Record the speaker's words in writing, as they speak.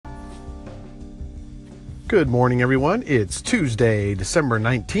Good morning, everyone. It's Tuesday, December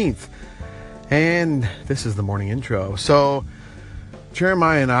 19th, and this is the morning intro. So,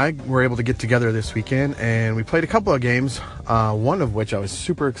 Jeremiah and I were able to get together this weekend, and we played a couple of games, one of which I was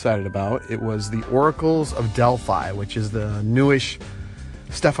super excited about. It was the Oracles of Delphi, which is the newish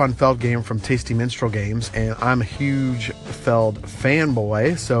Stefan Feld game from Tasty Minstrel Games, and I'm a huge Feld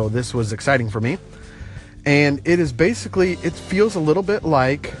fanboy, so this was exciting for me. And it is basically, it feels a little bit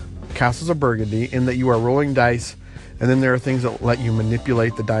like Castles of Burgundy in that you are rolling dice, and then there are things that let you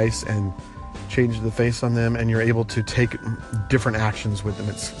manipulate the dice and change the face on them, and you're able to take different actions with them.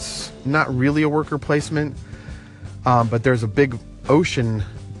 It's not really a worker placement, but there's a big ocean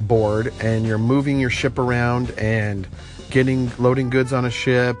board, and you're moving your ship around and loading goods on a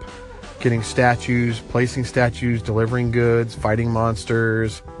ship, getting statues, placing statues, delivering goods, fighting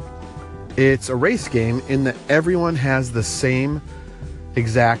monsters. It's a race game in that everyone has the same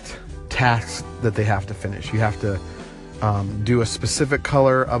exact tasks that they have to finish. You have to do a specific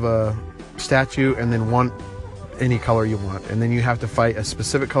color of a statue and then any color you want, and then you have to fight a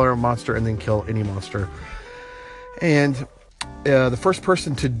specific color of monster and then kill any monster. And the first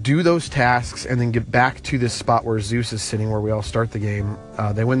person to do those tasks and then get back to this spot where Zeus is sitting, where we all start the game,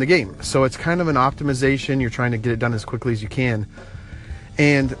 they win the game. So it's kind of an optimization. You're trying to get it done as quickly as you can.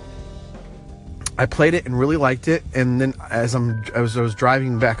 And I played it and really liked it, and then as I was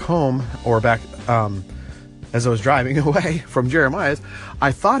driving back home, as I was driving away from Jeremiah's,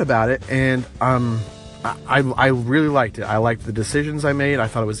 I thought about it, and I really liked it. I liked the decisions I made. I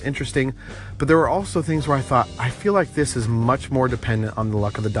thought it was interesting, but there were also things where I thought, I feel like this is much more dependent on the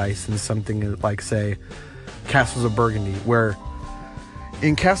luck of the dice than something like, say, Castles of Burgundy, where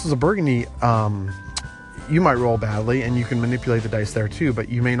in Castles of Burgundy, you might roll badly, and you can manipulate the dice there too, but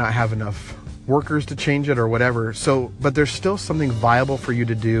you may not have enough workers to change it or whatever. So, but there's still something viable for you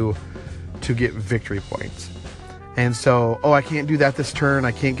to do to get victory points. And so, I can't do that this turn.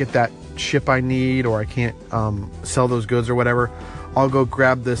 I can't get that ship I need, or I can't sell those goods or whatever. I'll go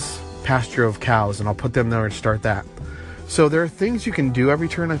grab this pasture of cows and I'll put them there and start that. So there are things you can do every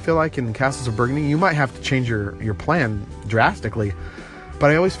turn. I feel like in Castles of Burgundy, you might have to change your plan drastically, but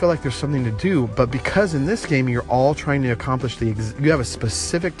I always feel like there's something to do. But because in this game, you're all trying to accomplish you have a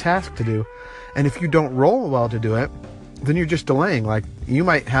specific task to do. And if you don't roll well to do it, then you're just delaying. Like, you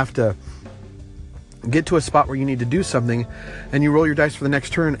might have to get to a spot where you need to do something, and you roll your dice for the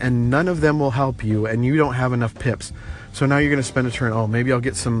next turn, and none of them will help you, and you don't have enough pips. So now you're going to spend a turn, maybe I'll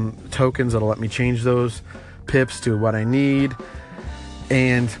get some tokens that'll let me change those pips to what I need.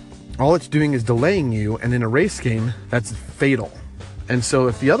 And all it's doing is delaying you, and in a race game, that's fatal. And so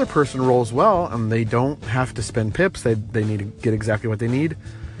if the other person rolls well and they don't have to spend pips, they need to get exactly what they need,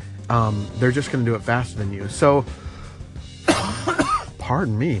 they're just going to do it faster than you. So,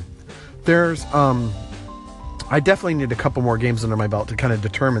 pardon me. There's, I definitely need a couple more games under my belt to kind of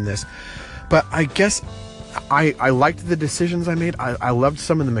determine this. But I guess I liked the decisions I made. I loved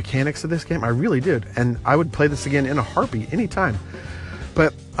some of the mechanics of this game. I really did. And I would play this again in a heartbeat, anytime.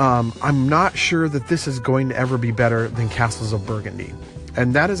 But I'm not sure that this is going to ever be better than Castles of Burgundy.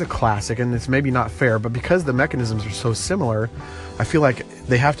 And that is a classic, and it's maybe not fair, but because the mechanisms are so similar, I feel like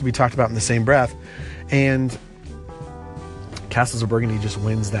they have to be talked about in the same breath. And Castles of Burgundy just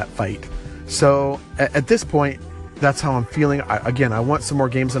wins that fight. So at this point, that's how I'm feeling. I want some more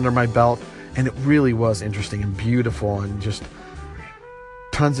games under my belt, and it really was interesting and beautiful, and just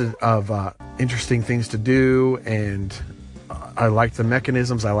tons of interesting things to do. And I liked the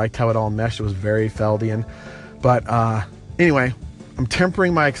mechanisms. I liked how it all meshed. It was very Feldian. But anyway, I'm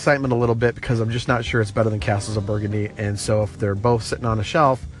tempering my excitement a little bit because I'm just not sure it's better than Castles of Burgundy. And so if they're both sitting on a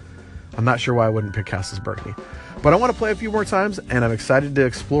shelf, I'm not sure why I wouldn't pick Castles of Burgundy. But I want to play a few more times, and I'm excited to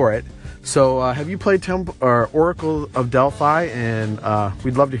explore it. So have you played Oracle of Delphi? And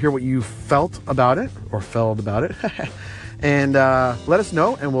we'd love to hear what you felt about it. And let us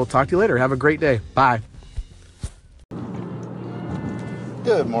know, and we'll talk to you later. Have a great day. Bye.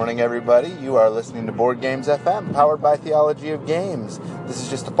 Good morning, everybody. You are listening to Board Games FM, powered by Theology of Games. This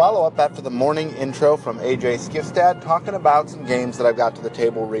is just a follow-up after the morning intro from AJ Skifstad, talking about some games that I've got to the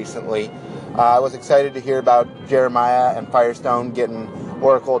table recently. I was excited to hear about Jeremiah and Firestone getting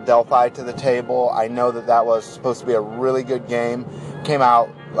Oracle Delphi to the table. I know that was supposed to be a really good game. Came out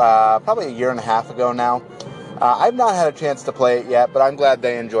probably a year and a half ago now. I've not had a chance to play it yet, but I'm glad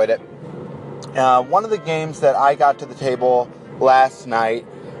they enjoyed it. One of the games that I got to the table last night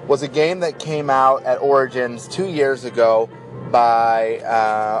was a game that came out at Origins 2 years ago by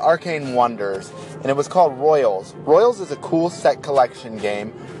Arcane Wonders, and it was called Royals. Royals is a cool set collection game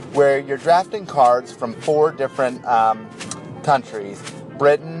where you're drafting cards from 4 different countries: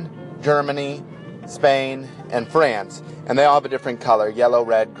 Britain, Germany, Spain, and France. And they all have a different color: yellow,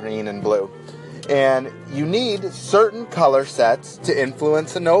 red, green, and blue. And you need certain color sets to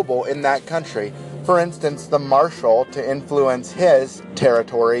influence a noble in that country. For instance, the marshal, to influence his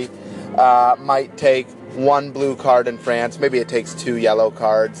territory, might take 1 blue card in France. Maybe it takes 2 yellow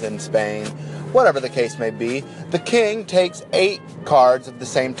cards in Spain. Whatever the case may be. The king takes 8 cards of the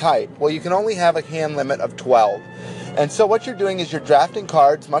same type. Well, you can only have a hand limit of 12. And so what you're doing is you're drafting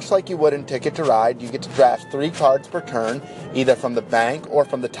cards much like you would in Ticket to Ride. You get to draft 3 cards per turn, either from the bank or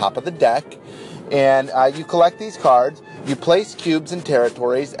from the top of the deck. And you collect these cards, you place cubes in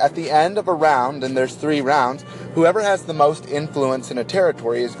territories. At the end of a round, and there's 3 rounds, whoever has the most influence in a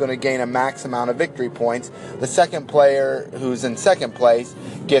territory is going to gain a max amount of victory points. The second player who's in second place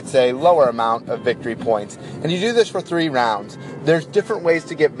gets a lower amount of victory points. And you do this for 3 rounds. There's different ways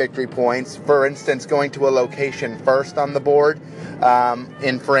to get victory points. For instance, going to a location first on the board.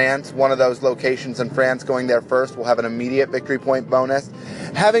 In France, one of those locations in France, going there first will have an immediate victory point bonus.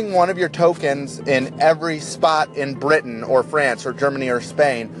 Having one of your tokens in every spot in Britain or France or Germany or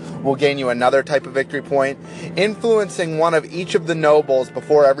Spain will gain you another type of victory point. Influencing one of each of the nobles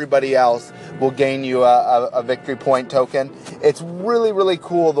before everybody else will gain you a victory point token. It's really, really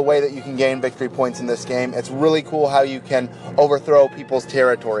cool the way that you can gain victory points in this game. It's really cool how you can overthrow people's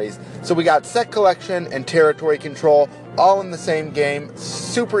territories. So we got set collection and territory control all in the same game.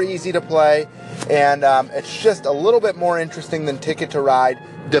 Super easy to play, and it's just a little bit more interesting than Ticket to Ride,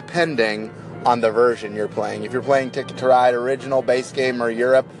 depending on the version you're playing. If you're playing Ticket to Ride original base game or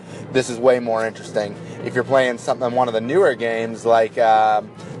Europe, this is way more interesting. If you're playing something, one of the newer games like the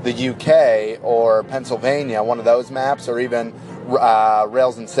UK or Pennsylvania, one of those maps, or even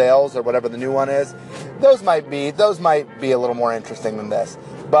Rails and Sails or whatever the new one is, those might be a little more interesting than this.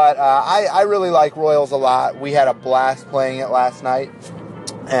 But I really like Royals a lot. We had a blast playing it last night.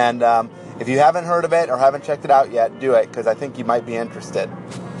 And if you haven't heard of it or haven't checked it out yet, do it, because I think you might be interested.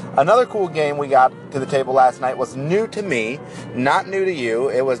 Another cool game we got to the table last night was new to me, not new to you.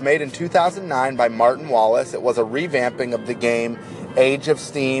 It was made in 2009 by Martin Wallace. It was a revamping of the game Age of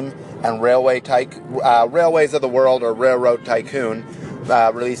Steam and Railways of the World, or Railroad Tycoon,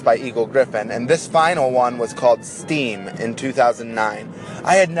 released by Eagle Gryphon. And this final one was called Steam in 2009.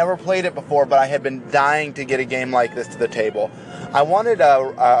 I had never played it before, but I had been dying to get a game like this to the table. I wanted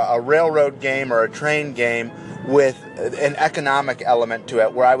a railroad game or a train game with an economic element to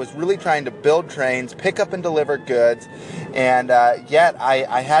it, where I was really trying to build trains, pick up and deliver goods, and yet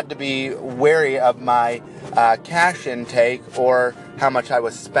I had to be wary of my cash intake or how much I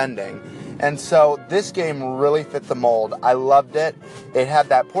was spending. And so this game really fit the mold. I loved it. It had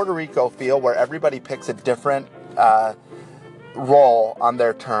that Puerto Rico feel where everybody picks a different role on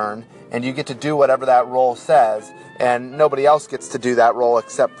their turn, and you get to do whatever that role says, and nobody else gets to do that role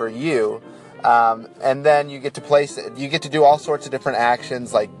except for you. And then you get to do all sorts of different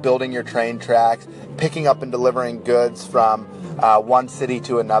actions, like building your train tracks, picking up and delivering goods from one city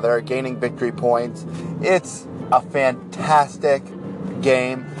to another, gaining victory points. It's a fantastic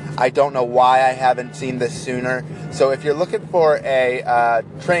game. I don't know why I haven't seen this sooner. So if you're looking for a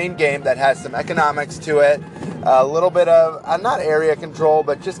train game that has some economics to it, a little bit of, not area control,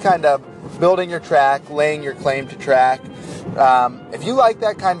 but just kind of building your track, laying your claim to track. If you like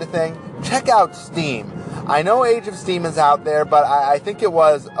that kind of thing, check out Steam. I know Age of Steam is out there, but I think it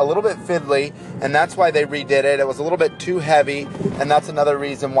was a little bit fiddly, and that's why they redid it. It was a little bit too heavy, and that's another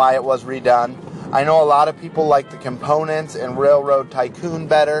reason why it was redone. I know a lot of people like the components in Railroad Tycoon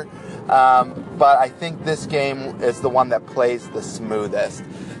better, but I think this game is the one that plays the smoothest.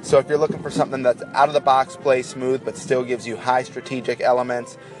 So if you're looking for something that's out of the box, plays smooth, but still gives you high strategic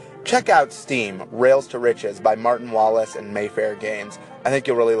elements, check out Steam, Rails to Riches by Martin Wallace and Mayfair Games. I think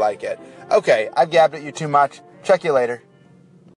you'll really like it. Okay, I've gabbed at you too much. Check you later.